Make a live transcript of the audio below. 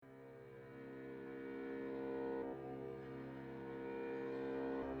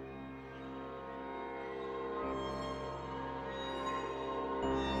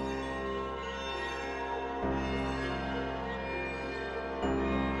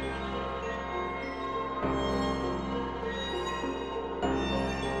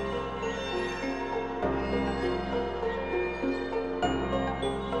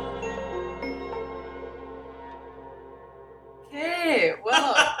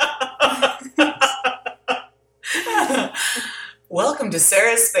to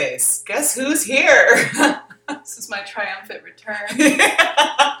Sarah's Space. Guess who's here? This is my triumphant return.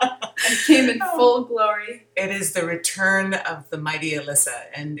 I came in full glory. It is the return of the mighty Elissa,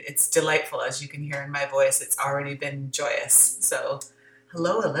 and it's delightful, as you can hear in my voice. It's already been joyous. So,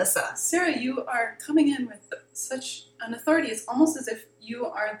 hello, Elissa. Sarah, you are coming in with such an authority. It's almost as if you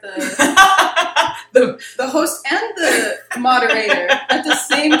are the host and the moderator at the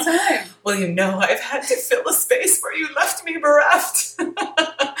same time. Well, you know, I've had to fill a space where you left me bereft.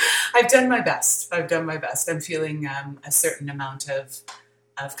 I've done my best. I'm feeling a certain amount of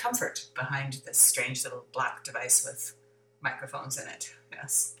comfort behind this strange little black device with microphones in it.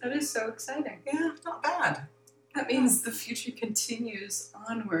 Yes. That is so exciting. Yeah, not bad. That means the future continues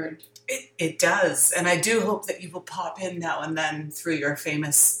onward. It does. And I do hope that you will pop in now and then through your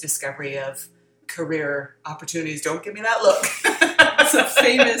famous discovery of career opportunities. Don't give me that look. It's a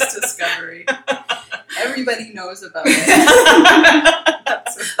famous discovery. Everybody knows about it.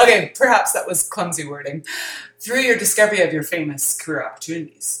 Okay, perhaps that was clumsy wording. Through your discovery of your famous career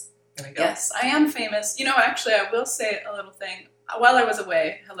opportunities. There we go. Yes, I am famous. You know, actually, I will say a little thing. While I was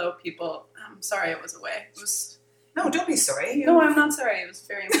away, hello, people. I'm sorry I was away. It was... No, don't be sorry. No, I'm not sorry. It was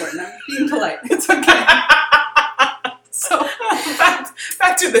very important. I'm being polite. It's okay. So,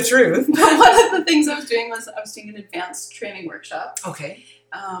 back to the truth. But one of the things I was doing an advanced training workshop. Okay.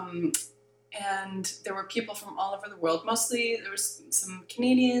 And there were people from all over the world. Mostly there was some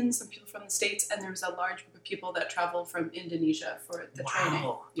Canadians, some people from the States, and there was a large group of people that traveled from Indonesia for the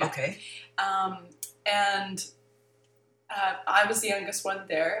training. Yeah. Okay. And I was the youngest one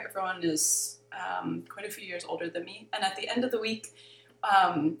there. Everyone is quite a few years older than me. And at the end of the week,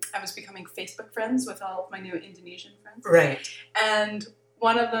 I was becoming Facebook friends with all of my new Indonesian friends. Right. And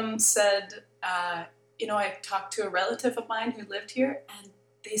one of them said, I talked to a relative of mine who lived here, and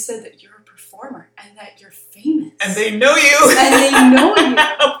they said that you're a performer and that you're famous. And they know you.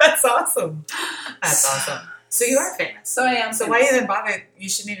 That's awesome. So you are famous. So I am. So why even bother? You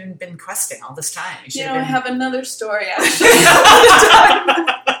shouldn't even been questing all this time. I have another story, actually.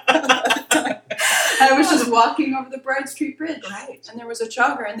 I was just walking over the Broad Street Bridge. Right. And there was a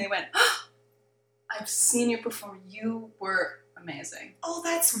jogger, and they went, I've seen you perform. You were amazing. Oh,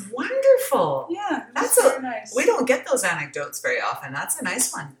 that's wonderful. Yeah, that's very nice. We don't get those anecdotes very often. That's a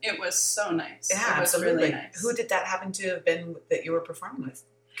nice one. It was so nice. Yeah, it was absolutely. Really nice. Who did that happen to have been that you were performing with?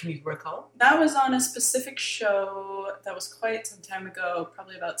 Can you recall? That was on a specific show that was quite some time ago,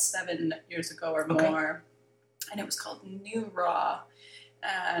 probably about 7 years ago or more. And it was called New Raw.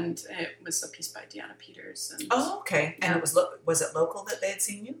 And it was a piece by Deanna Peters. And, okay. And it was it local that they had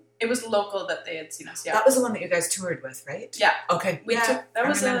seen you? It was local that they had seen us, yeah. That was the one that you guys toured with, right? Yeah. Okay. That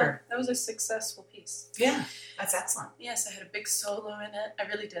was a successful piece. Yeah, that's excellent. Yes, I had a big solo in it. I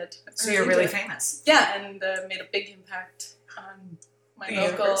really did. So you're really famous. Yeah, and made a big impact on my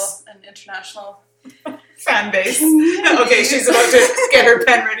local universe. And international fan base. Okay, she's about to get her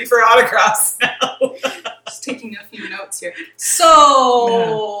pen ready for autographs now. Just taking a few notes here.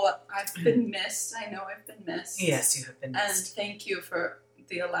 So, I've been missed. I know I've been missed. Yes, you have been missed. And thank you for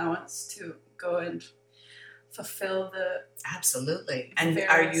the allowance to go and fulfill the... Absolutely. And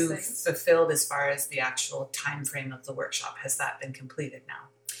are you things. fulfilled as far as the actual time frame of the workshop? Has that been completed now?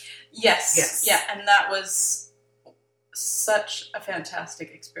 Yes. Yeah, and that was such a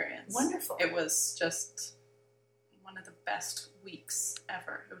fantastic experience. Wonderful. It was just one of the best weeks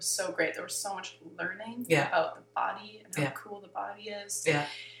ever. It was so great. There was so much learning about the body and how cool the body is. Yeah.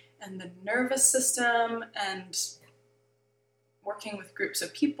 And the nervous system and working with groups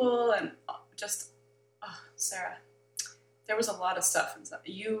of people and just, Sarah, there was a lot of stuff.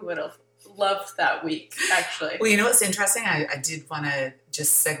 You would have loved that week, actually. Well, you know what's interesting? I did want to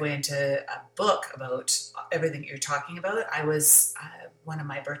just segue into a book about everything you're talking about. I was, one of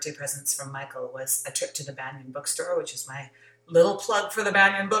my birthday presents from Michael was a trip to the Banyan Bookstore, which is my little plug for the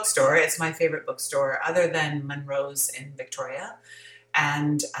Banyan Bookstore. It's my favorite bookstore other than Munro's in Victoria.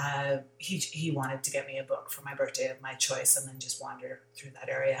 And he wanted to get me a book for my birthday of my choice and then just wander through that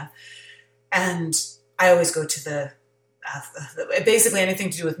area. And I always go to the basically anything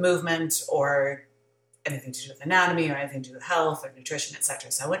to do with movement or anything to do with anatomy or anything to do with health or nutrition, etc.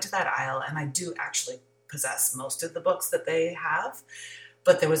 So I went to that aisle, and I do actually possess most of the books that they have.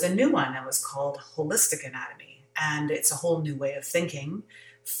 But there was a new one. It was called Holistic Anatomy. And it's a whole new way of thinking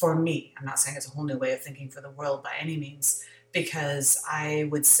for me. I'm not saying it's a whole new way of thinking for the world by any means, because I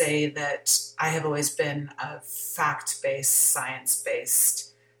would say that I have always been a fact-based, science-based.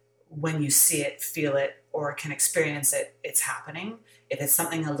 When you see it, feel it, or can experience it, it's happening. If it's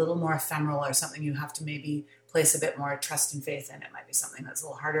something a little more ephemeral or something you have to maybe place a bit more trust and faith in, it might be something that's a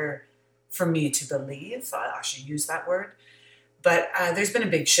little harder for me to believe. I'll actually use that word. But there's been a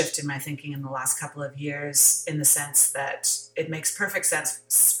big shift in my thinking in the last couple of years, in the sense that it makes perfect sense,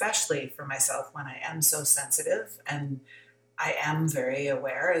 especially for myself when I am so sensitive and I am very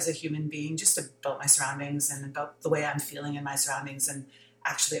aware as a human being just about my surroundings and about the way I'm feeling in my surroundings, and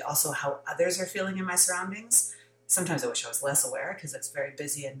actually also how others are feeling in my surroundings. Sometimes I wish I was less aware because it's very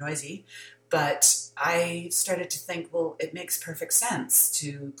busy and noisy. But I started to think, well, it makes perfect sense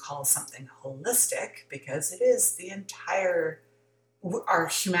to call something holistic, because it is the entire, our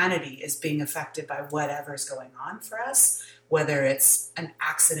humanity is being affected by whatever's going on for us, whether it's an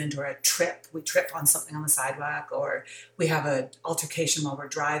accident or a trip, we trip on something on the sidewalk, or we have an altercation while we're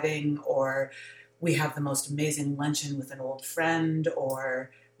driving, or we have the most amazing luncheon with an old friend,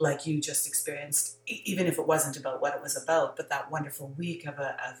 or like you just experienced, even if it wasn't about what it was about, but that wonderful week of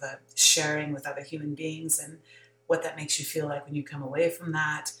a sharing with other human beings, and what that makes you feel like when you come away from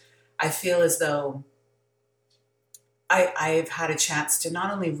that. I feel as though I've had a chance to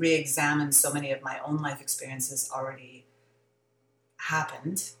not only re-examine so many of my own life experiences already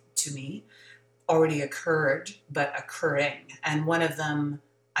happened to me, already occurred, but occurring. And one of them,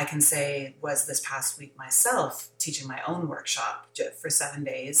 I can say, was this past week myself teaching my own workshop for 7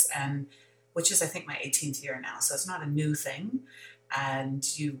 days, and which is, I think, my 18th year now. So it's not a new thing. And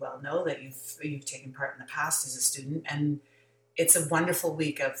you well know that you've taken part in the past as a student. And it's a wonderful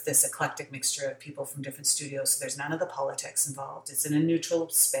week of this eclectic mixture of people from different studios. So there's none of the politics involved. It's in a neutral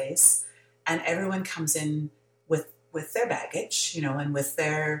space, and everyone comes in with their baggage, and with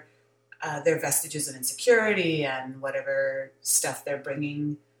their vestiges of insecurity and whatever stuff they're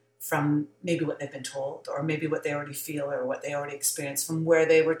bringing from maybe what they've been told, or maybe what they already feel, or what they already experienced from where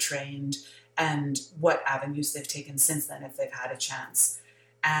they were trained, and what avenues they've taken since then if they've had a chance.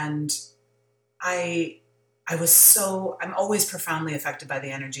 And I'm always profoundly affected by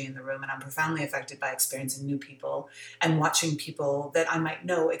the energy in the room, and I'm profoundly affected by experiencing new people and watching people that I might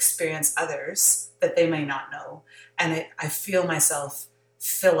know experience others that they may not know. And I feel myself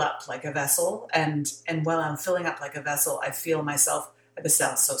fill up like a vessel, and while I'm filling up like a vessel, I feel myself, this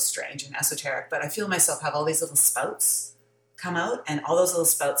sounds so strange and esoteric, but I feel myself have all these little spouts come out, and all those little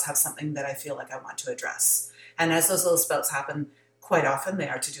spouts have something that I feel like I want to address. And as those little spouts happen, quite often they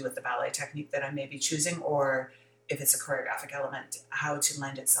are to do with the ballet technique that I may be choosing, or if it's a choreographic element, how to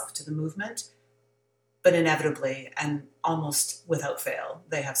lend itself to the movement. But inevitably, and almost without fail,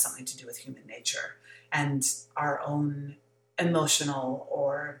 they have something to do with human nature and our own emotional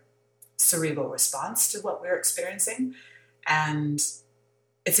or cerebral response to what we're experiencing. And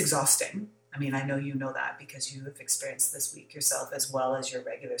it's exhausting. I mean, I know you know that because you have experienced this week yourself, as well as your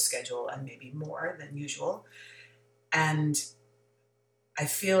regular schedule, and maybe more than usual. And I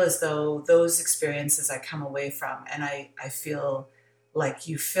feel as though those experiences I come away from, and I feel like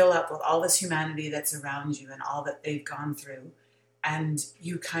you fill up with all this humanity that's around you and all that they've gone through, and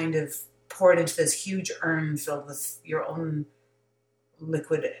you kind of pour it into this huge urn filled with your own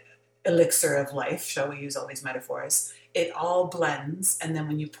liquid elixir of life, shall we use all these metaphors. It all blends, and then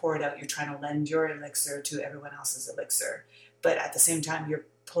when you pour it out, you're trying to lend your elixir to everyone else's elixir. But at the same time, you're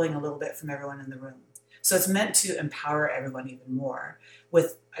pulling a little bit from everyone in the room. So it's meant to empower everyone even more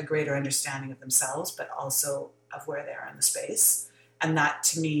with a greater understanding of themselves, but also of where they are in the space. And that,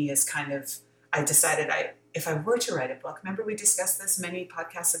 to me, is kind of, I decided if I were to write a book, remember we discussed this many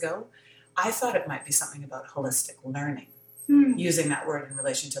podcasts ago, I thought it might be something about holistic learning, using that word in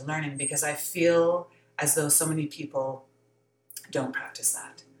relation to learning, because I feel as though so many people don't practice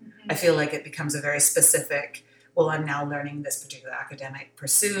that. Mm-hmm. I feel like it becomes a very specific, well, I'm now learning this particular academic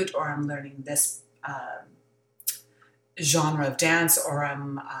pursuit, or I'm learning this genre of dance, or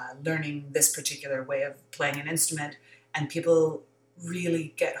I'm learning this particular way of playing an instrument, and people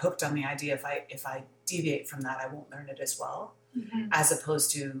really get hooked on the idea if I deviate from that, I won't learn it as well, as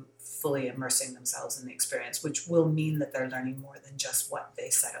opposed to fully immersing themselves in the experience, which will mean that they're learning more than just what they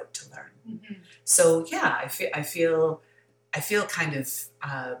set out to learn. Mm-hmm. So yeah, I feel kind of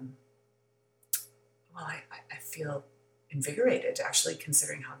I feel invigorated, actually,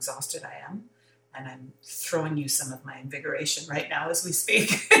 considering how exhausted I am. And I'm throwing you some of my invigoration right now as we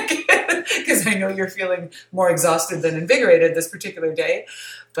speak, because I know you're feeling more exhausted than invigorated this particular day.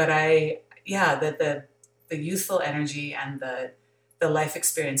 But the youthful energy and the life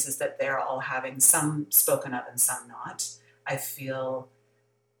experiences that they're all having, some spoken of and some not, I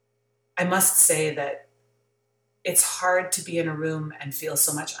must say that it's hard to be in a room and feel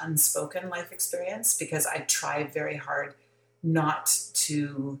so much unspoken life experience, because I try very hard not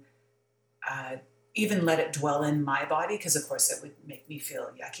to even let it dwell in my body, because of course it would make me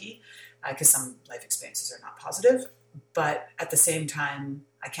feel yucky, because some life experiences are not positive, but at the same time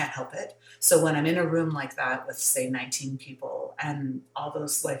I can't help it. So when I'm in a room like that with, say, 19 people, and all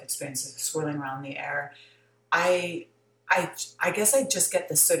those life experiences swirling around the air, I guess I just get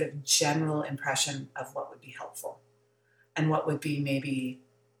this sort of general impression of what would be helpful and what would be maybe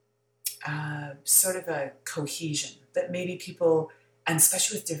sort of a cohesion that maybe people, and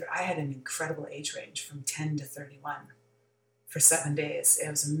especially with different, I had an incredible age range from 10 to 31 for 7 days. It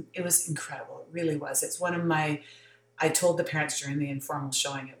was incredible. It really was. It's one of my, I told the parents during the informal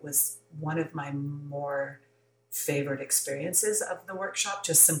showing, it was one of my more favorite experiences of the workshop,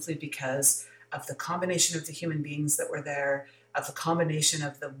 just simply because of the combination of the human beings that were there, of the combination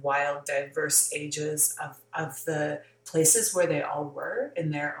of the wild, diverse ages, of the places where they all were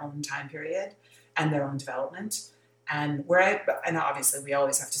in their own time period and their own development. And and obviously we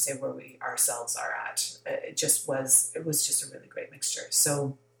always have to say where we ourselves are at. It was just a really great mixture.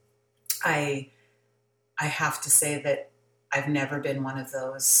 So I have to say that I've never been one of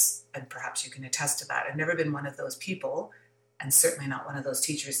those, and perhaps you can attest to that, I've never been one of those people, and certainly not one of those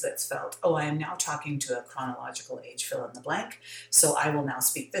teachers that's felt, oh, I am now talking to a chronological age, fill in the blank, so I will now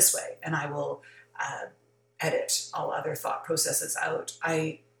speak this way, and I will edit all other thought processes out.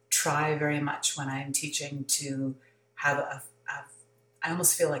 I try very much when I'm teaching to have I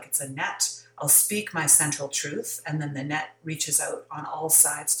almost feel like it's a net. I'll speak my central truth, and then the net reaches out on all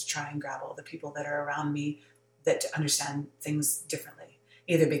sides to try and grab all the people that are around me that understand things differently,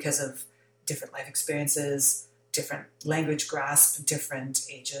 either because of different life experiences, different language grasp, different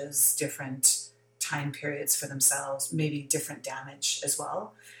ages, different time periods for themselves, maybe different damage as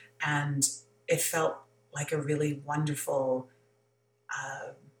well. And it felt like a really wonderful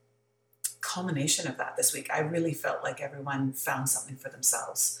culmination of that this week. I really felt like everyone found something for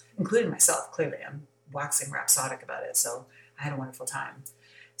themselves, including myself. Clearly, I'm waxing rhapsodic about it, so I had a wonderful time.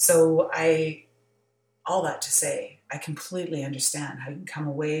 So all that to say, I completely understand how you can come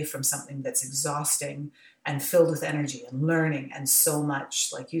away from something that's exhausting and filled with energy and learning and so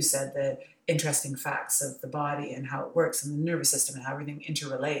much, like you said, the interesting facts of the body and how it works and the nervous system and how everything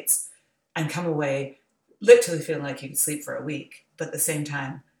interrelates, and come away literally feeling like you could sleep for a week, but at the same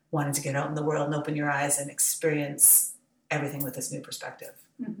time wanting to get out in the world and open your eyes and experience everything with this new perspective.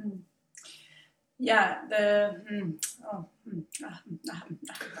 Mm-hmm. Yeah,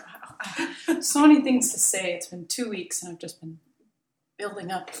 so many things to say. It's been 2 weeks and I've just been building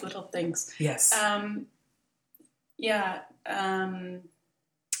up little things. Yes.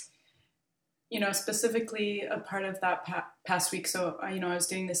 Specifically a part of that past week. So, I was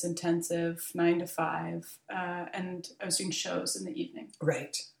doing this intensive 9 to 5, and I was doing shows in the evening.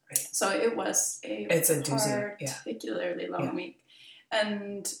 Right. So it was it's a doozy. Particularly long week.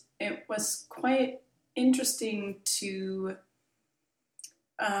 And it was quite interesting to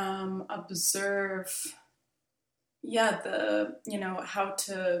observe,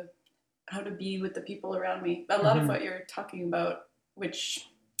 how to be with the people around me. A lot of what you're talking about, which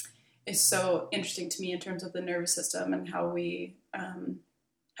is so interesting to me in terms of the nervous system and how we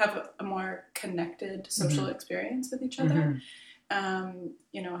have a more connected social experience with each other,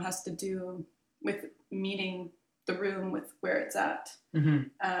 has to do with meeting the room with where it's at,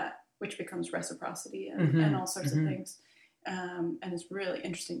 which becomes reciprocity and all sorts of things. And it's really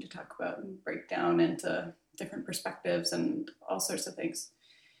interesting to talk about and break down into different perspectives and all sorts of things.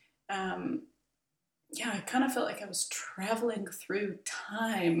 I kind of felt like I was traveling through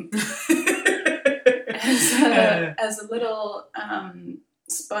time as a little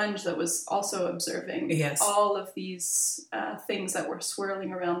sponge that was also observing all of these things that were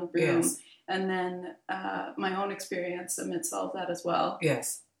swirling around the room, and then my own experience amidst all of that as well.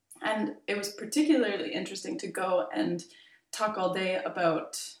 Yes. And it was particularly interesting to go and talk all day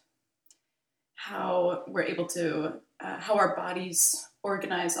about how we're able to, how our bodies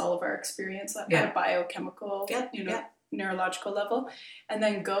organize all of our experience at a biochemical, neurological level, and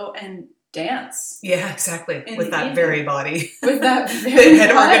then go and dance. Yeah, exactly. With that very body. With that very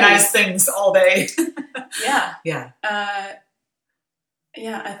had organized things all day. Yeah.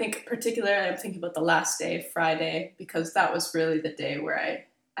 I think particularly I'm thinking about the last day, Friday, because that was really the day where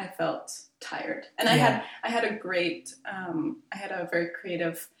I felt tired. And I had a great, I had a very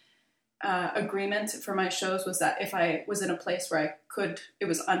creative agreement for my shows, was that if I was in a place where it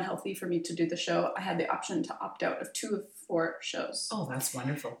was unhealthy for me to do the show, I had the option to opt out of 2 of 4 shows. Oh, that's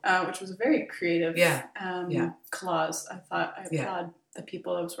wonderful. Which was a very creative clause. I applaud the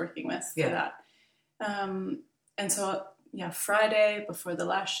people I was working with for that. And so, Friday before the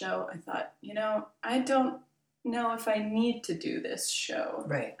last show, I thought, I don't know if I need to do this show.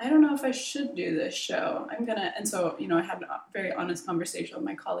 Right. I don't know if I should do this show. And so, I had a very honest conversation with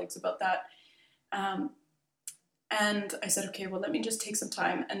my colleagues about that. And I said, okay, well, let me just take some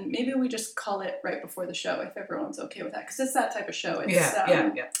time, and maybe we just call it right before the show if everyone's okay with that, because it's that type of show. It's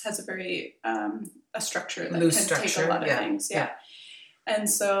has a very a structure that loose can structure. take a lot of things. And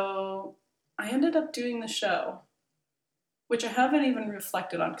so I ended up doing the show, which I haven't even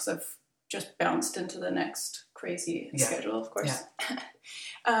reflected on because I've just bounced into the next crazy schedule, of course.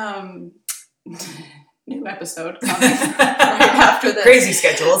 New episode coming right after this. Crazy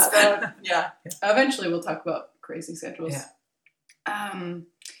schedules. Eventually we'll talk about crazy schedules. But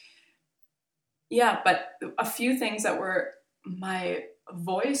a few things that were, my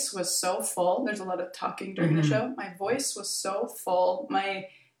voice was so full. There's a lot of talking during the show. My voice was so full. My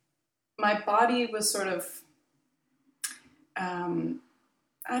body was sort of,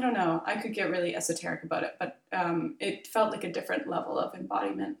 I don't know, I could get really esoteric about it, but it felt like a different level of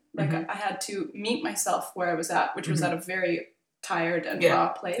embodiment. Like I had to meet myself where I was at, which was at a very tired and raw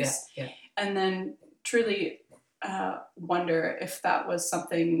place. And then truly wonder if that was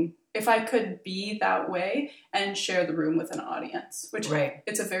something, if I could be that way and share the room with an audience, which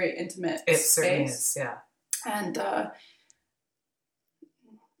it's a very intimate space. Certainly is, And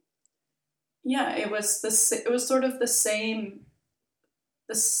it was sort of the same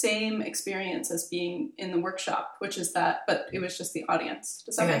experience as being in the workshop, which is that, but it was just the audience.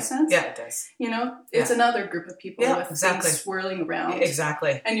 Does that make sense? Yeah, it does. You know, it's another group of people with things swirling around.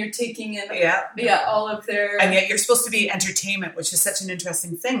 Exactly. And you're taking in all of their... And yet you're supposed to be entertainment, which is such an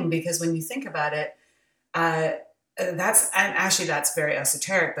interesting thing, because when you think about it, that's very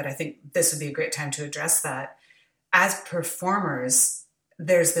esoteric, but I think this would be a great time to address that. As performers,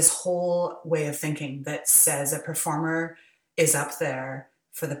 there's this whole way of thinking that says a performer is up there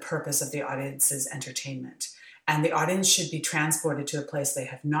for the purpose of the audience's entertainment. And the audience should be transported to a place they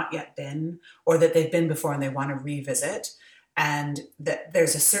have not yet been, or that they've been before and they want to revisit. And that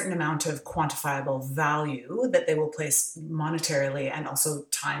there's a certain amount of quantifiable value that they will place monetarily and also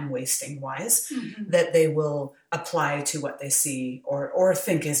time wasting wise that they will apply to what they see or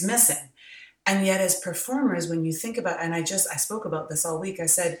think is missing. And yet as performers, when you think about, and I spoke about this all week, I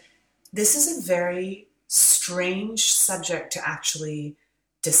said, this is a very strange subject to actually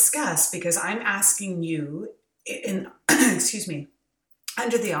discuss, because I'm asking you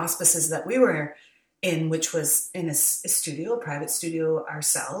under the auspices that we were in, which was in a studio, a private studio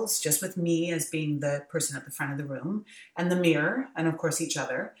ourselves, just with me as being the person at the front of the room and the mirror and of course each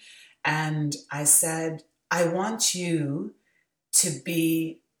other. And I said, I want you to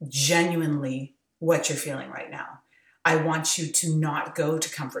be genuinely what you're feeling right now. I want you to not go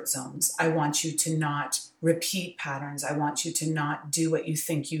to comfort zones. I want you to not repeat patterns. I want you to not do what you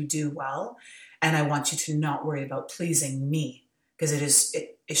think you do well. And I want you to not worry about pleasing me, because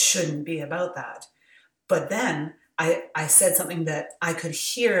it shouldn't be about that. But then I said something that I could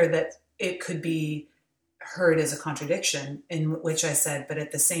hear that it could be heard as a contradiction, in which I said, but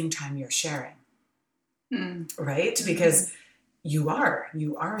at the same time you're sharing, right? Because you are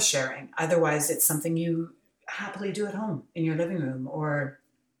sharing. Otherwise it's something you happily do at home in your living room, or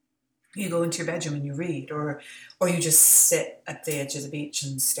you go into your bedroom and you read, or you just sit at the edge of the beach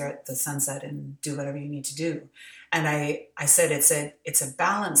and stare at the sunset and do whatever you need to do. And I said it's a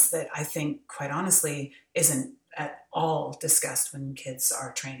balance that I think, quite honestly, isn't at all discussed when kids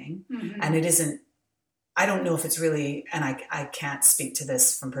are training. And it isn't, I don't know if it's really, and I can't speak to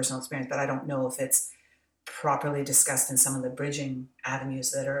this from personal experience, but I don't know if it's properly discussed in some of the bridging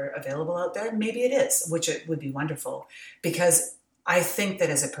avenues that are available out there. Maybe it is, which it would be wonderful, because I think that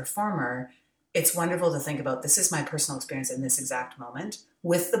as a performer, it's wonderful to think about, this is my personal experience in this exact moment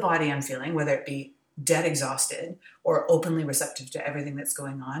with the body I'm feeling, whether it be dead exhausted or openly receptive to everything that's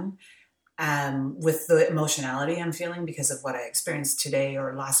going on, with the emotionality I'm feeling because of what I experienced today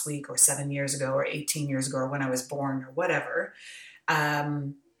or last week or 7 years ago or 18 years ago or when I was born or whatever.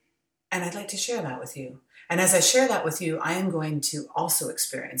 And I'd like to share that with you. And as I share that with you, I am going to also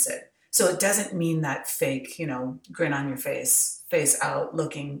experience it. So it doesn't mean that fake, grin on your face out,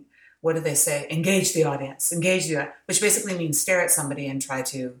 looking, what do they say? Engage the audience, which basically means stare at somebody and try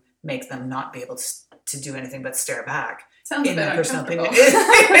to make them not be able to do anything but stare back. Sounds a bit uncomfortable.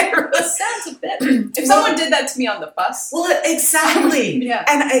 Sounds a bit. If someone did that to me on the bus. Well, exactly. Yeah.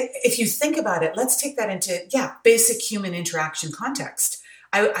 And if you think about it, let's take that into, basic human interaction context.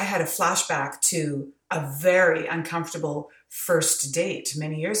 I had a flashback to a very uncomfortable first date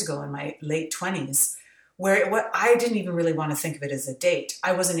many years ago in my late 20s, where I didn't even really want to think of it as a date.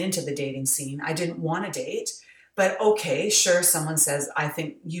 I wasn't into the dating scene. I didn't want a date. But okay, sure, someone says, I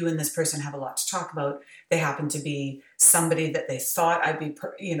think you and this person have a lot to talk about. They happen to be somebody that they thought I'd be,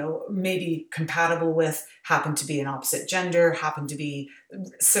 maybe compatible with, happen to be an opposite gender, happen to be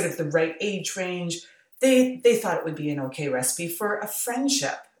sort of the right age range. they thought it would be an okay recipe for a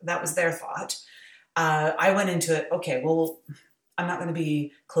friendship. That was their thought. I went into it, okay, well, I'm not going to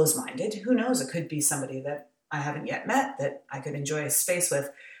be closed-minded. Who knows? It could be somebody that I haven't yet met that I could enjoy a space with.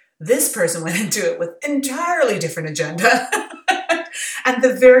 This person went into it with entirely different agenda. And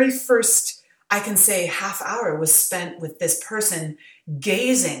the very first, I can say, half hour was spent with this person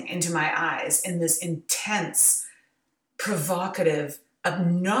gazing into my eyes in this intense, provocative,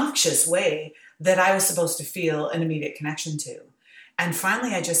 obnoxious way that I was supposed to feel an immediate connection to. And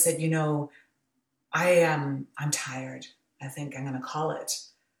finally, I just said, I'm tired. I think I'm going to call it.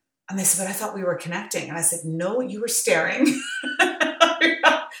 And they said, but I thought we were connecting. And I said, no, you were staring.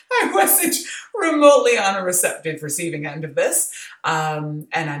 I wasn't remotely on a receptive receiving end of this. And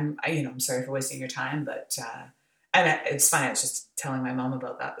I'm sorry for wasting your time, but, it's funny. I was just telling my mom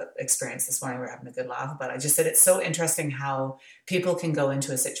about that experience this morning. We were having a good laugh, but I just said, it's so interesting how people can go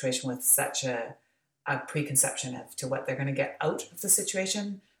into a situation with such a preconception as to what they're going to get out of the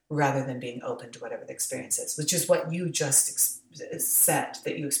situation rather than being open to whatever the experience is, which is what you just said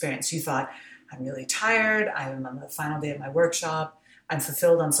that you experienced. You thought, I'm really tired. I'm on the final day of my workshop. I'm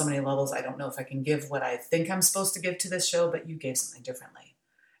fulfilled on so many levels. I don't know if I can give what I think I'm supposed to give to this show, but you gave something differently.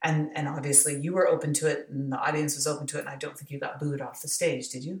 And obviously you were open to it and the audience was open to it. And I don't think you got booed off the stage,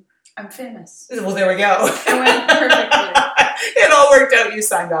 did you? I'm famous. Well, there we go. It went perfectly. It all worked out. You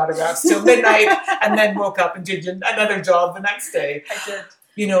signed autographs till midnight and then woke up and did another job the next day. I did.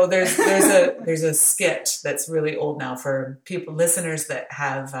 There's a skit that's really old now for listeners that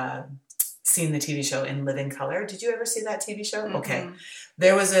have seen the TV show In Living Color. Did you ever see that TV show? Mm-hmm. Okay.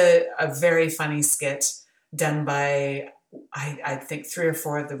 There was a very funny skit done by, I think, 3 or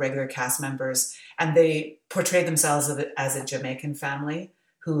 4 of the regular cast members, and they portrayed themselves as a Jamaican family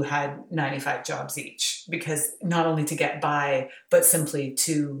who had 95 jobs each, because not only to get by, but simply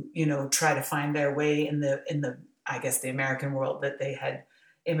to, try to find their way in the I guess the American world that they had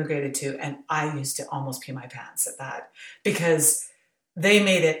immigrated to. And I used to almost pee my pants at that, because they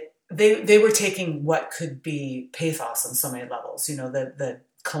made it, they were taking what could be pathos on so many levels, the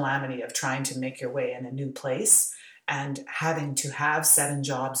calamity of trying to make your way in a new place and having to have 7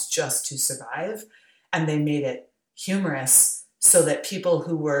 jobs just to survive. And they made it humorous so that people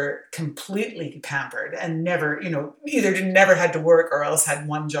who were completely pampered and never, either never had to work or else had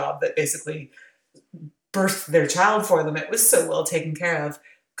one job that basically birthed their child for them, it was so well taken care of,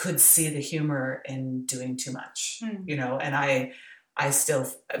 could see the humor in doing too much, and I still,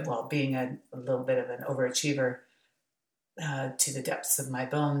 being a little bit of an overachiever to the depths of my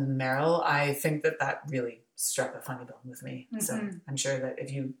bone and marrow, I think that really struck a funny bone with me. Mm-hmm. So I'm sure that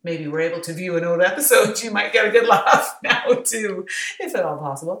if you maybe were able to view an old episode, you might get a good laugh now too, if at all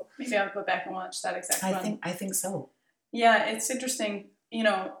possible. Maybe I'll go back and watch that exact one. I think so. Yeah, it's interesting.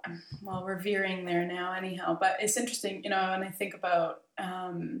 We're veering there now anyhow, but it's interesting, when I think about,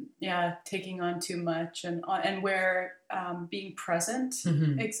 taking on too much and where being present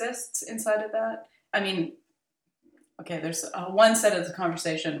mm-hmm. exists inside of that. I mean, okay, there's one side of the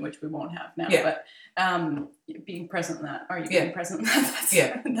conversation, which we won't have now, but being present in that, are you being present in that?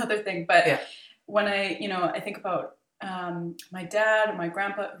 That's another thing. But when I think about my dad and my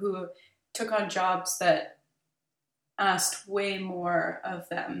grandpa who took on jobs that asked way more of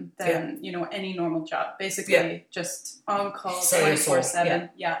them than, any normal job. Basically just on call 24/7.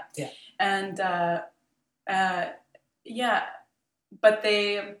 Yeah. And, but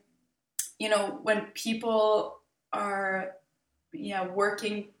they, when people are,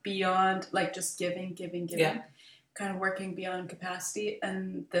 working beyond, like, just giving, kind of working beyond capacity,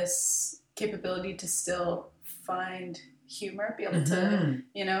 and this capability to still find humor, be able mm-hmm.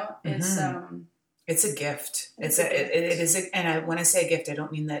 to, is, it's a gift. It is, when I say a gift, I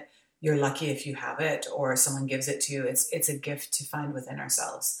don't mean that you're lucky if you have it or someone gives it to you. It's a gift to find within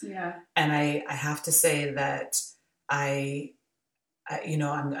ourselves. Yeah. And I have to say that I'm going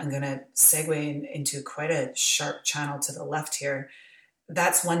to segue into quite a sharp channel to the left here.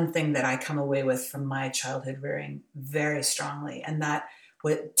 That's one thing that I come away with from my childhood rearing very strongly, and that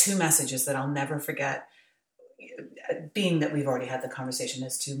with 2 messages that I'll never forget. Being that we've already had the conversation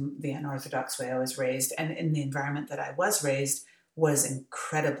as to the unorthodox way I was raised, and in the environment that I was raised was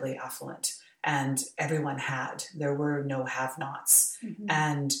incredibly affluent, and everyone had. There were no have-nots, mm-hmm.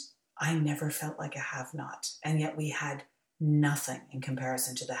 and I never felt like a have-not, and yet we had nothing in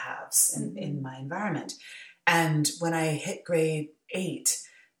comparison to the haves in my environment. And when I hit grade 8,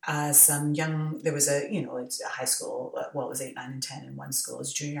 there was it's a high school, it was 8, 9, and 10 in one school, it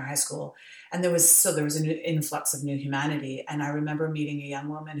was junior high school. And there was an influx of new humanity. And I remember meeting a young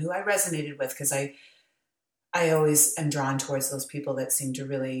woman who I resonated with, because I always am drawn towards those people that seem to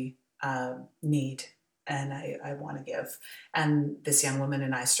really need and I want to give. And this young woman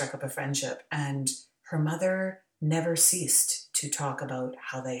and I struck up a friendship, and her mother never ceased to talk about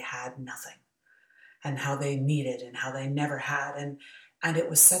how they had nothing and how they needed and how they never had. And it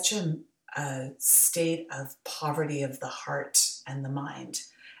was such a state of poverty of the heart and the mind.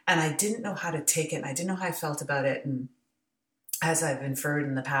 And I didn't know how to take it. And I didn't know how I felt about it. And as I've inferred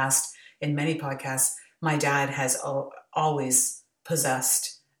in the past, in many podcasts, my dad has always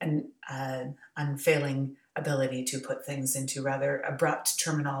possessed an unfailing ability to put things into rather abrupt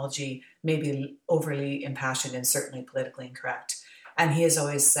terminology, maybe overly impassioned and certainly politically incorrect. And he has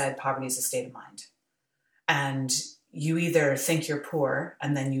always said poverty is a state of mind. And you either think you're poor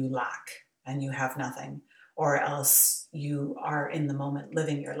and then you lack and you have nothing, or else you are in the moment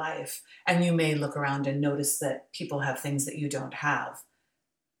living your life. And you may look around and notice that people have things that you don't have.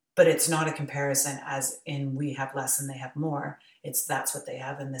 But it's not a comparison as in we have less and they have more. It's that's what they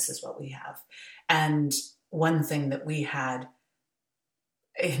have and this is what we have. And one thing that we had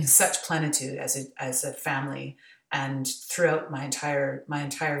in such plenitude as a family and throughout my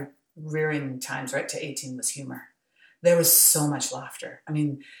entire rearing times right to 18 was humor. There was so much laughter. I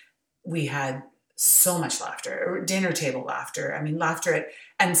mean, we had so much laughter, dinner table laughter. I mean, laughter at,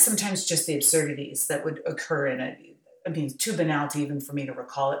 and sometimes just the absurdities that would occur in it. I mean, too banal to even for me to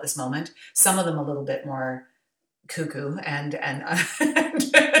recall at this moment. Some of them a little bit more cuckoo and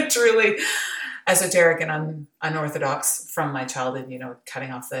truly esoteric and unorthodox from my childhood,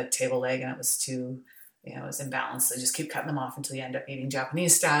 cutting off the table leg and it was too, it was imbalanced. So just keep cutting them off until you end up eating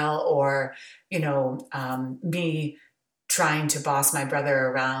Japanese style, or, me trying to boss my brother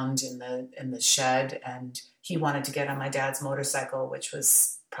around in the shed, and he wanted to get on my dad's motorcycle, which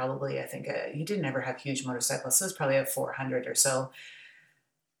was probably, I think, he didn't ever have huge motorcycles, so it was probably a 400 or so.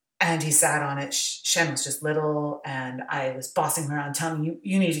 And he sat on it. Shen was just little, and I was bossing him around, telling him,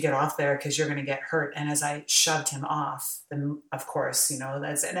 you need to get off there because you're going to get hurt. And as I shoved him off, then of course,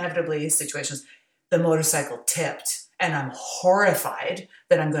 that's inevitably situations, the motorcycle tipped, and I'm horrified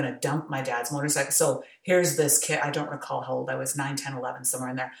that I'm going to dump my dad's motorcycle. So here's this kid, I don't recall how old I was, 9, 10, 11,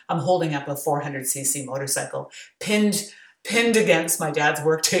 somewhere in there. I'm holding up a 400cc motorcycle, pinned against my dad's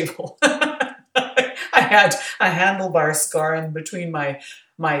work table. I had a handlebar scar in between my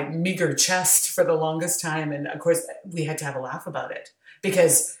meager chest for the longest time. And of course, we had to have a laugh about it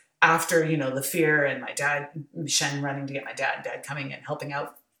because after, the fear and my dad, Shen running to get my dad coming and helping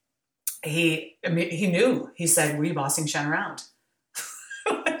out, he knew. He said, "Were you bossing Shen around?"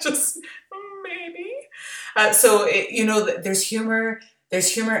 Just maybe. There's humor.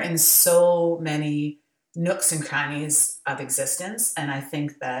 There's humor in so many nooks and crannies of existence, and I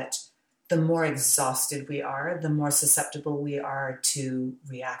think that the more exhausted we are, the more susceptible we are to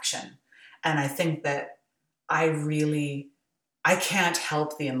reaction. And I think that I can't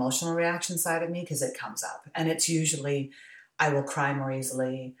help the emotional reaction side of me because it comes up, and it's usually I will cry more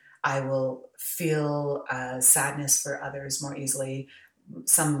easily. I will feel sadness for others more easily.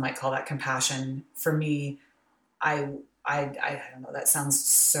 Some might call that compassion. For me, I don't know, that sounds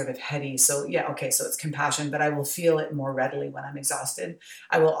sort of heady. So yeah, okay, so it's compassion, but I will feel it more readily when I'm exhausted.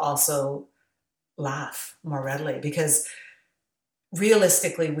 I will also laugh more readily because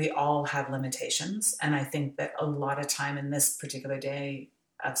realistically, we all have limitations. And I think that a lot of time in this particular day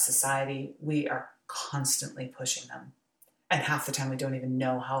of society, we are constantly pushing them. And half the time we don't even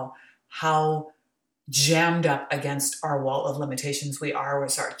know how jammed up against our wall of limitations we are, where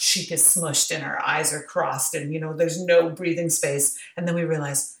our cheek is smushed and our eyes are crossed and, there's no breathing space. And then we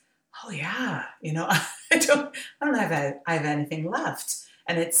realize, oh yeah, I don't know if I have anything left.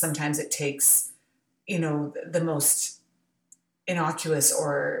 And sometimes it takes, the most innocuous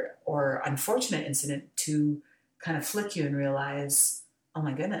or unfortunate incident to kind of flick you and realize, oh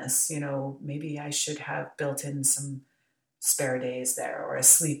my goodness, maybe I should have built in some spare days there, or a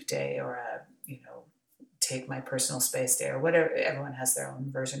sleep day, or a, take my personal space day, or whatever. Everyone has their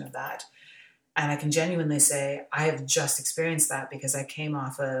own version of that. And I can genuinely say I have just experienced that because I came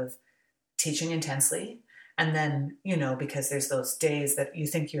off of teaching intensely. And then, because there's those days that you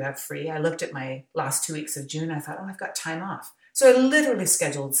think you have free. I looked at my last 2 weeks of June. I thought, I've got time off. So I literally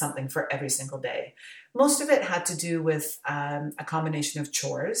scheduled something for every single day. Most of it had to do with a combination of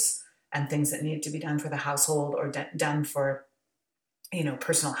chores and things that needed to be done for the household, or done for,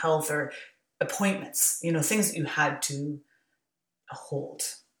 personal health, or appointments, things that you had to hold,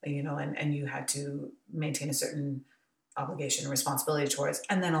 and you had to maintain a certain obligation and responsibility towards.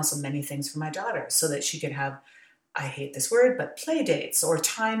 And then also many things for my daughter so that she could have, I hate this word, but play dates, or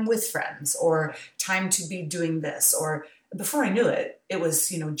time with friends, or time to be doing this. Or before I knew it, it was,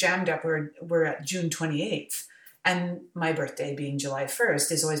 jammed up. We're at June 28th. And my birthday being July 1st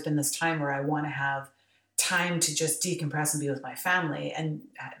has always been this time where I want to have time to just decompress and be with my family. And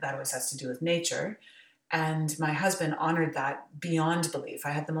that always has to do with nature. And my husband honored that beyond belief. I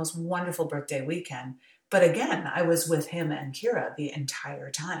had the most wonderful birthday weekend. But again, I was with him and Kira the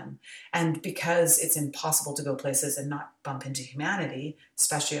entire time. And because it's impossible to go places and not bump into humanity,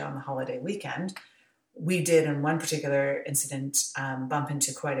 especially on the holiday weekend, we did in one particular incident bump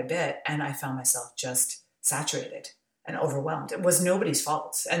into quite a bit. And I found myself just saturated and overwhelmed. It was nobody's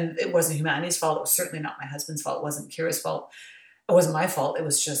fault. And it wasn't humanity's fault. It was certainly not my husband's fault. It wasn't Kira's fault. It wasn't my fault. It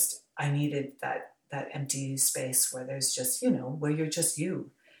was just, I needed that empty space where there's just, where you're just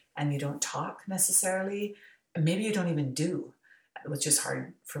you and you don't talk necessarily. And maybe you don't even do, which is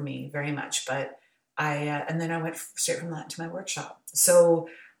hard for me very much. But and then I went straight from that to my workshop. So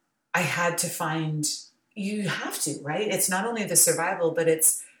I had to find, you have to, right? It's not only the survival, but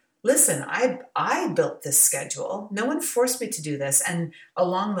it's, listen, I built this schedule. No one forced me to do this. And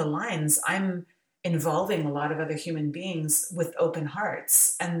along the lines, I'm involving a lot of other human beings with open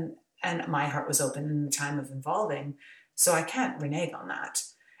hearts. And my heart was open in the time of involving. So I can't renege on that.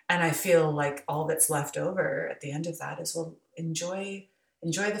 And I feel like all that's left over at the end of that is, well, enjoy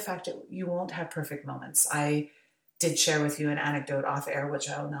the fact that you won't have perfect moments. I did share with you an anecdote off air, which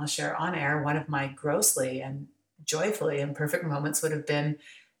I will now share on air. One of my grossly and joyfully imperfect moments would have been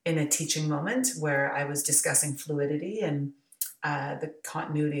in a teaching moment where I was discussing fluidity and the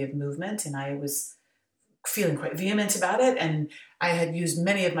continuity of movement. And I was feeling quite vehement about it. And I had used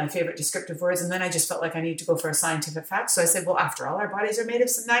many of my favorite descriptive words. And then I just felt like I needed to go for a scientific fact. So I said, well, after all, our bodies are made of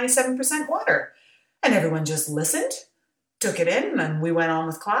 97% water. And everyone just listened, took it in, and we went on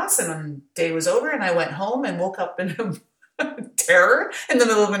with class. And when the day was over and I went home and woke up in terror in the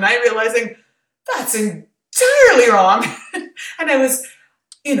middle of the night, realizing that's entirely wrong. And I was,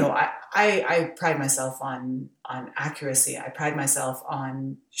 I pride myself on accuracy. I pride myself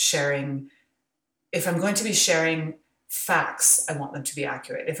on sharing. If I'm going to be sharing facts, I want them to be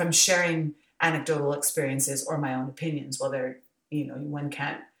accurate. If I'm sharing anecdotal experiences or my own opinions, well, one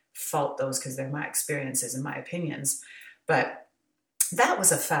can't fault those because they're my experiences and my opinions. But that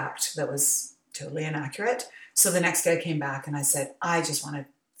was a fact that was totally inaccurate. So the next day I came back and I said, I just want to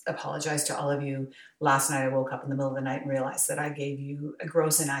apologize to all of you. Last night I woke up in the middle of the night and realized that I gave you a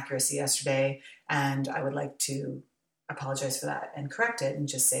gross inaccuracy yesterday, and I would like to apologize for that and correct it and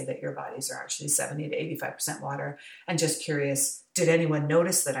just say that your bodies are actually 70 to 85% water. And just curious, did anyone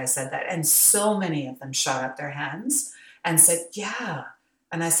notice that I said that? And so many of them shot up their hands and said, yeah.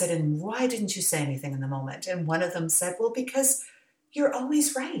 And I said, and why didn't you say anything in the moment? And one of them said, well, because you're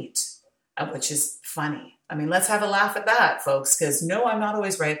always right, which is funny. I mean, let's have a laugh at that, folks, because no, I'm not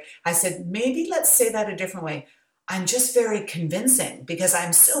always right. I said, maybe let's say that a different way. I'm just very convincing because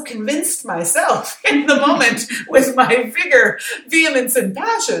I'm so convinced myself in the moment with my vigor, vehemence, and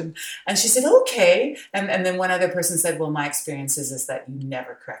passion. And she said, okay. And then one other person said, well, my experience is that you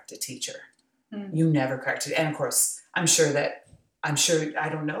never correct a teacher. You never correct it. And of course, I'm sure, I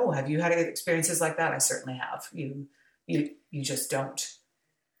don't know. Have you had experiences like that? I certainly have. You just don't.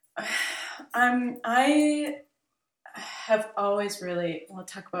 I have always really, we'll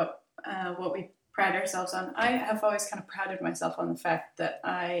talk about what we pride ourselves on. I have always kind of prided myself on the fact that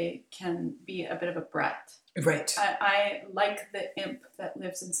I can be a bit of a brat. Right. I like the imp that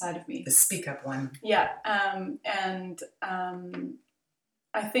lives inside of me. The speak up one. Yeah. I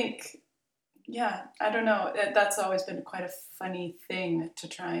think, I don't know. That's always been quite a funny thing to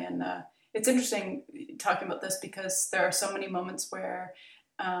try and, it's interesting talking about this because there are so many moments where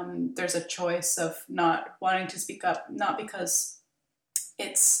there's a choice of not wanting to speak up, not because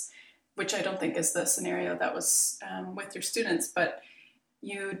it's, which I don't think is the scenario that was with your students, but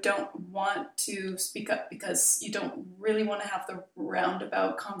you don't want to speak up because you don't really want to have the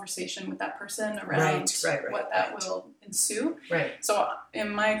roundabout conversation with that person around what that will ensue. Right. So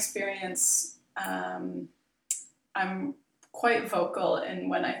in my experience, I'm quite vocal in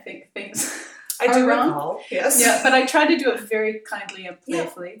when I think things I do wrong. Recall, yes. Yeah, but I try to do it very kindly and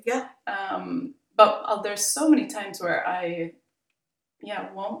playfully. Yeah. But there's so many times where I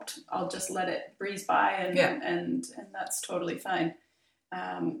won't. I'll just let it breeze by and that's totally fine.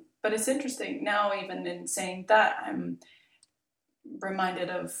 But it's interesting now, even in saying that, I'm reminded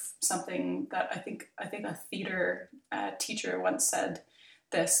of something that I think a theater teacher once said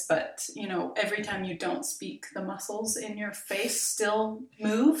this, but every time you don't speak, the muscles in your face still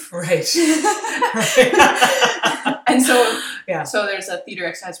move. Right. And so there's a theater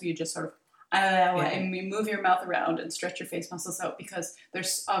exercise where you just sort of And you move your mouth around and stretch your face muscles out because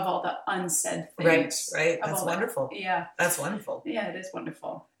there's of all the unsaid things. Right. That's wonderful. Yeah. That's wonderful. Yeah, it is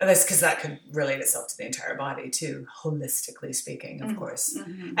wonderful. And that's because that could relate itself to the entire body too, holistically speaking, of course.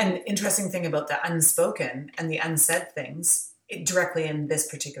 Mm-hmm. And interesting thing about the unspoken and the unsaid things directly in this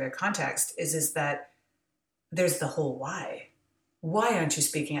particular context is that there's the whole why. Why aren't you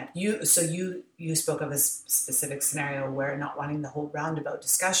speaking up? You spoke of a specific scenario where not wanting the whole roundabout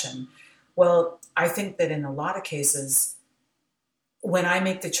discussion. Well, I think that in a lot of cases, when I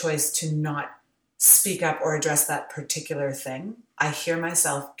make the choice to not speak up or address that particular thing, I hear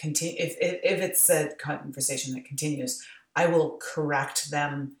myself continue. If it's a conversation that continues, I will correct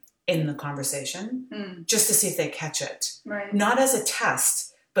them in the conversation just to see if they catch it. Right. Not as a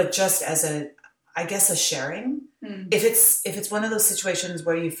test, but just as a sharing. If it's one of those situations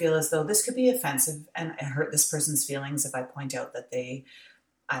where you feel as though this could be offensive and hurt this person's feelings if I point out that they,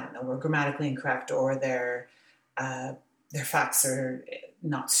 I don't know, were grammatically incorrect or their facts are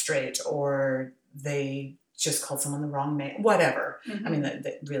not straight or they just called someone the wrong name, whatever. Mm-hmm. I mean,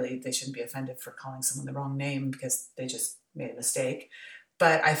 they shouldn't be offended for calling someone the wrong name because they just made a mistake.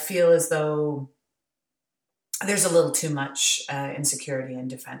 But I feel as though there's a little too much insecurity and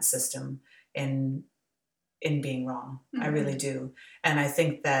defense system in being wrong. Mm-hmm. I really do. And I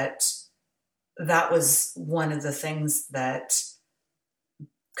think that was one of the things that,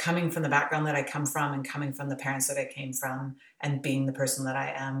 coming from the background that I come from and coming from the parents that I came from and being the person that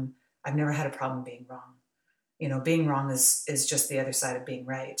I am, I've never had a problem being wrong. You know, being wrong is just the other side of being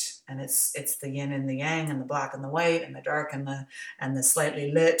right. And it's the yin and the yang and the black and the white and the dark and the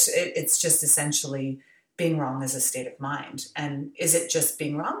slightly lit. It's just essentially being wrong is a state of mind. And is it just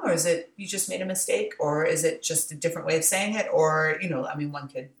being wrong, or is it you just made a mistake, or is it just a different way of saying it? Or, you know, I mean, one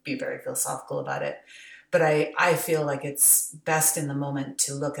could be very philosophical about it. But I feel like it's best in the moment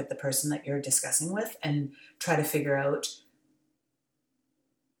to look at the person that you're discussing with and try to figure out,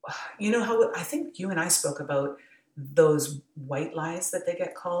 you know, how I think you and I spoke about those white lies that they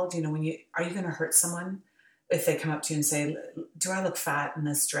get called. You know, are you going to hurt someone if they come up to you and say, do I look fat in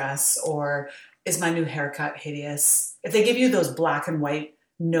this dress? Or is my new haircut hideous? If they give you those black and white,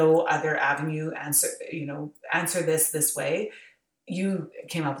 no other avenue answer this way. You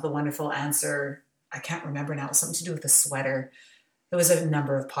came up with a wonderful answer. I can't remember now. It was something to do with a sweater. There was a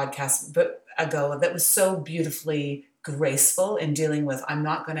number of podcasts ago that was so beautifully graceful in dealing with, I'm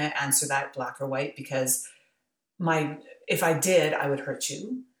not going to answer that black or white because if I did, I would hurt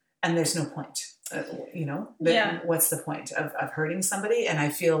you. And there's no point, what's the point of hurting somebody? And I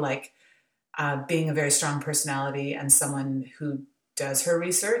feel like being a very strong personality and someone who does her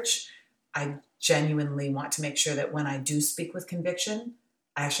research, I genuinely want to make sure that when I do speak with conviction,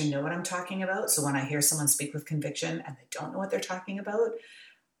 I actually know what I'm talking about. So when I hear someone speak with conviction and they don't know what they're talking about,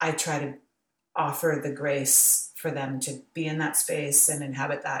 I try to offer the grace for them to be in that space and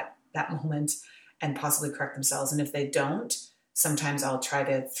inhabit that moment and possibly correct themselves. And if they don't, sometimes I'll try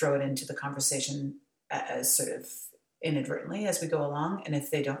to throw it into the conversation as sort of inadvertently as we go along. And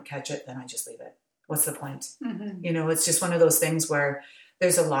if they don't catch it, then I just leave it. What's the point? Mm-hmm. You know, it's just one of those things where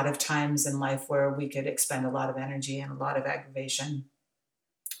there's a lot of times in life where we could expend a lot of energy and a lot of aggravation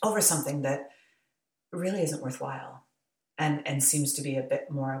over something that really isn't worthwhile and seems to be a bit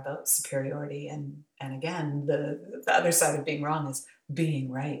more about superiority. And again, the other side of being wrong is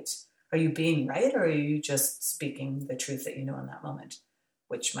being right. Are you being right, or are you just speaking the truth that you know in that moment,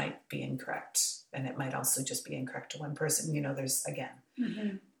 which might be incorrect? And it might also just be incorrect to one person. You know, there's,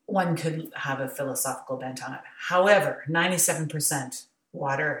 again, one could have a philosophical bent on it. However, 97%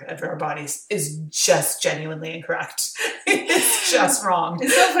 water of our bodies is just genuinely incorrect. It's just wrong.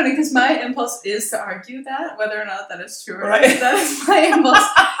 It's so funny because my impulse is to argue that, whether or not that is true or right. not. That is my impulse.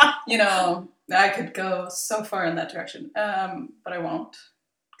 You know, I could go so far in that direction, but I won't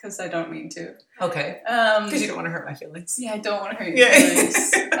because I don't mean to. Okay. Because you don't want to hurt my feelings. Yeah, I don't want to hurt your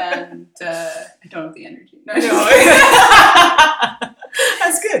feelings, and I don't have the energy. No.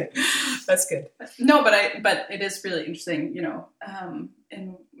 That's good. That's good. No, but it is really interesting, you know,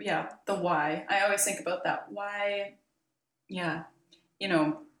 and yeah, the why. I always think about that. Why, yeah, you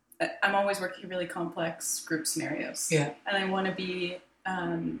know, I'm always working really complex group scenarios. Yeah. And I want to be,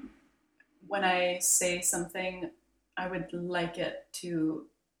 when I say something, I would like it to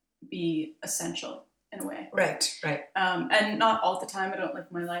be essential in a way. Right. And not all the time. I don't live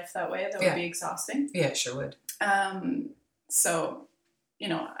my life that way. That would be exhausting. Yeah, it sure would. So, you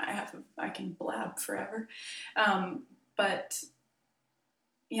know, I can blab forever. But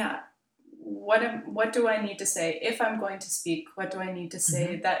yeah, what do I need to say? If I'm going to speak, what do I need to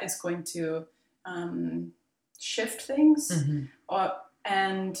say that is going to shift things? Or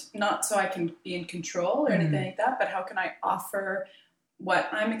and not so I can be in control or anything like that, but how can I offer what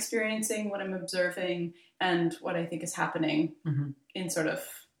I'm experiencing, what I'm observing, and what I think is happening in sort of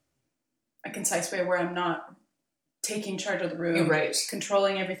a concise way where I'm not taking charge of the room,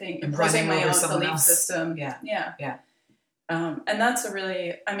 controlling everything, imposing my own belief system. Yeah. And that's a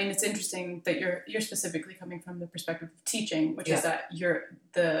really, I mean, it's interesting that you're specifically coming from the perspective of teaching, which is that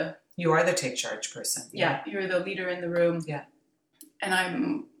you are the take charge person. Yeah, you're the leader in the room. Yeah.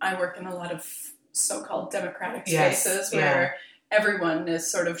 And I work in a lot of so-called democratic spaces where everyone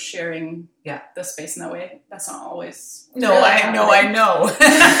is sort of sharing the space in that way. That's not always. No, I know. But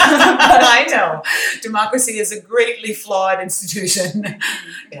I know. Democracy is a greatly flawed institution.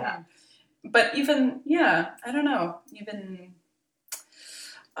 Yeah. But even, I don't know. Even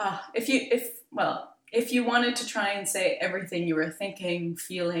if you wanted to try and say everything you were thinking,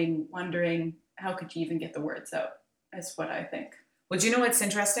 feeling, wondering, how could you even get the words out? Is what I think. Well, do you know what's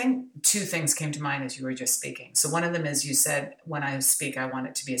interesting? Two things came to mind as you were just speaking. So one of them is you said, when I speak, I want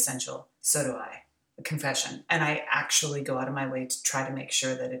it to be essential. So do I. A confession. And I actually go out of my way to try to make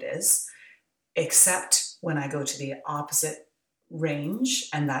sure that it is, except when I go to the opposite range,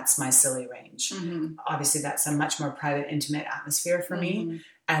 and that's my silly range. Obviously, that's a much more private, intimate atmosphere for me.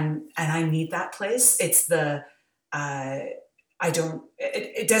 And I need that place. It's the...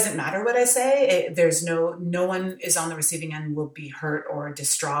 it doesn't matter what I say. There's no one is on the receiving end will be hurt or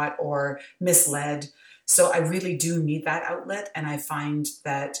distraught or misled. So I really do need that outlet. And I find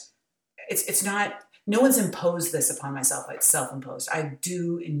that it's not, no one's imposed this upon myself. It's self-imposed. I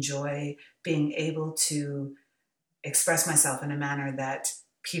do enjoy being able to express myself in a manner that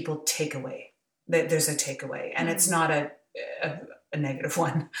people take away, that there's a takeaway, and it's not a negative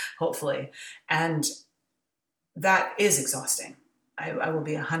one, hopefully. And that is exhausting. I will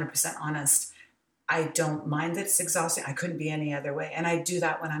be 100% honest. I don't mind that it's exhausting. I couldn't be any other way. And I do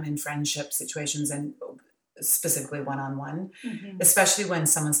that when I'm in friendship situations and specifically one-on-one, especially when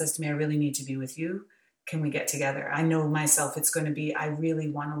someone says to me, I really need to be with you. Can we get together? I know myself, it's going to be, I really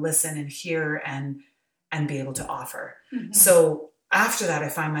want to listen and hear and be able to offer. So after that, I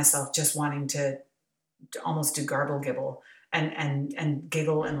find myself just wanting to almost do garble gibble and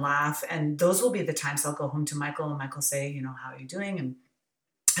giggle and laugh. And those will be the times I'll go home to Michael and Michael say, how are you doing? And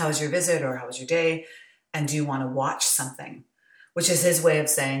how was your visit? Or how was your day? And do you want to watch something? Which is his way of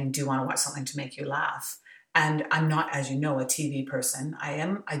saying, do you want to watch something to make you laugh? And I'm not, as you know, a TV person.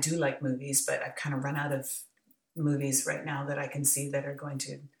 I do like movies, but I've kind of run out of movies right now that I can see that are going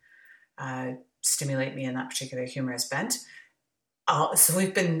to stimulate me in that particular humorous bent. So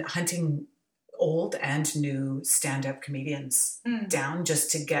we've been hunting old and new stand-up comedians down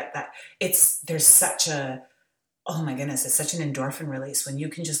just to get that. There's such a, oh my goodness, it's such an endorphin release when you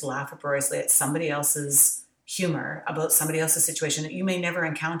can just laugh uproariously at somebody else's humor about somebody else's situation that you may never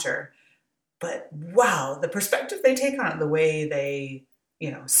encounter. But wow, the perspective they take on it, the way they,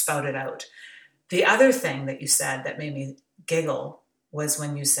 spout it out. The other thing that you said that made me giggle was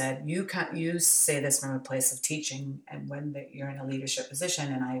when you said, you say this from a place of teaching and when you're in a leadership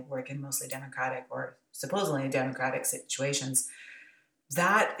position, and I work in mostly democratic or supposedly democratic situations.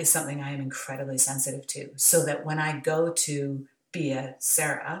 That is something I am incredibly sensitive to, so that when I go to be a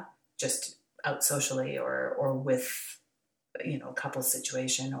Sarah, just out socially or with, a couple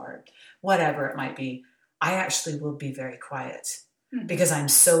situation or whatever it might be, I actually will be very quiet because I'm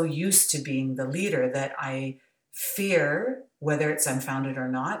so used to being the leader that I fear, whether it's unfounded or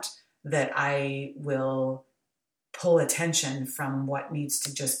not, that I will pull attention from what needs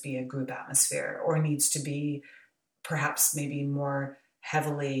to just be a group atmosphere or needs to be perhaps maybe more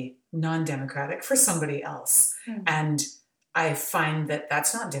heavily non-democratic for somebody else. And I find that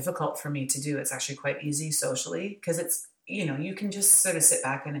that's not difficult for me to do. It's actually quite easy socially because it's, you can just sort of sit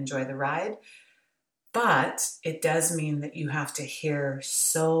back and enjoy the ride. But it does mean that you have to hear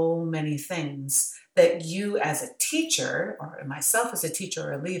so many things that you as a teacher, or myself as a teacher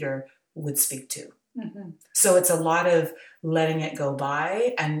or a leader, would speak to. So it's a lot of letting it go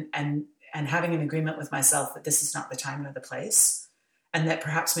by and having an agreement with myself that this is not the time or the place, and that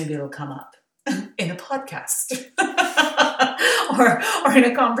perhaps maybe it'll come up in a podcast or in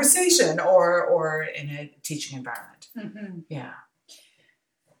a conversation or in a teaching environment. Yeah.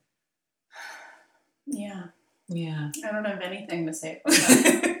 I don't have anything to say about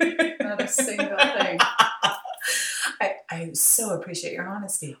that. Not a single thing. I so appreciate your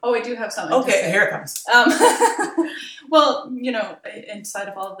honesty. Oh, I do have something. Okay, here it comes. Well, inside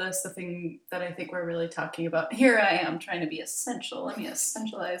of all of this, the thing that I think we're really talking about, here I am trying to be essential. Let me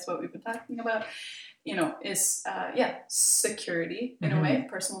essentialize what we've been talking about, is, security in a way,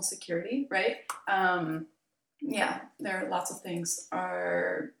 personal security, right? Yeah, there are lots of things.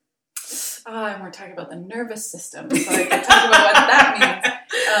 And we're talking about the nervous system, so I can talk about what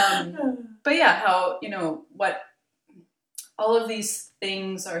that means. But yeah, how, what all of these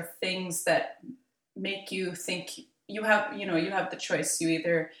things are things that make you think you have the choice. You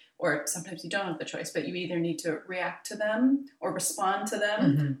either, or sometimes you don't have the choice, but you either need to react to them or respond to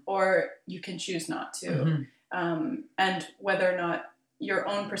them, or you can choose not to. And whether or not your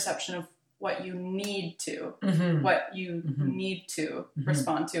own perception of what you need to, need to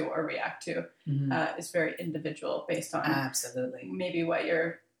respond to or react to is very individual, based on absolutely maybe what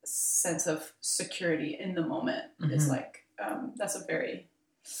your sense of security in the moment is like. That's a very...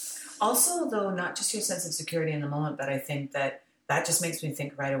 Also, though, not just your sense of security in the moment, but I think that just makes me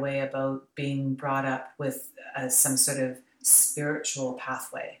think right away about being brought up with some sort of spiritual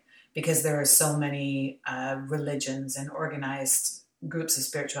pathway, because there are so many religions and organized groups of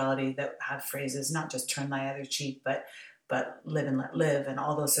spirituality that have phrases, not just turn thy other cheek, but live and let live, and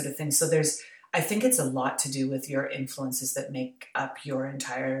all those sort of things. So I think it's a lot to do with your influences that make up your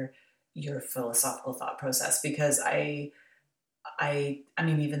philosophical thought process, because I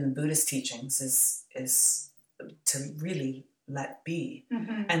mean, even the Buddhist teachings is to really let be.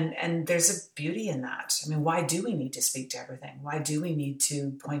 And there's a beauty in that. I mean, why do we need to speak to everything? Why do we need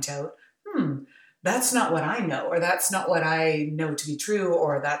to point out, that's not what I know, or that's not what I know to be true,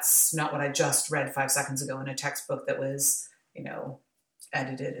 or that's not what I just read 5 seconds ago in a textbook that was,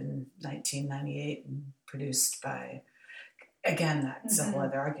 edited in 1998 and produced by, again, that's a whole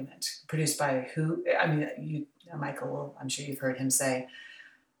other argument. Produced by who? I mean, Michael, I'm sure you've heard him say,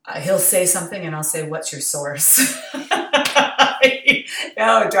 he'll say something and I'll say, what's your source?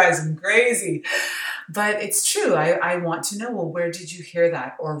 It drives him crazy. But it's true. I want to know, well, where did you hear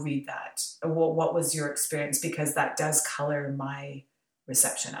that or read that? Well, what was your experience? Because that does color my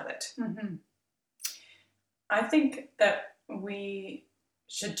reception of it. I think that we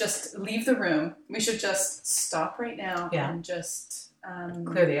should just leave the room. We should just stop right now and just...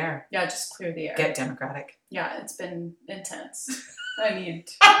 clear the air. Yeah, just clear the air. Get democratic. Yeah, it's been intense. I need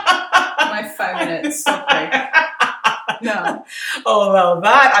my 5 minutes so quick. No. Oh, well,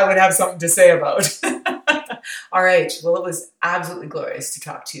 that I would have something to say about. All right. Well, it was absolutely glorious to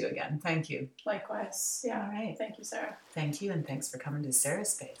talk to you again. Thank you. Likewise. Yeah. All right. Thank you, Sarah. Thank you, and thanks for coming to Sarah's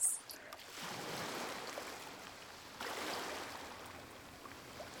Space.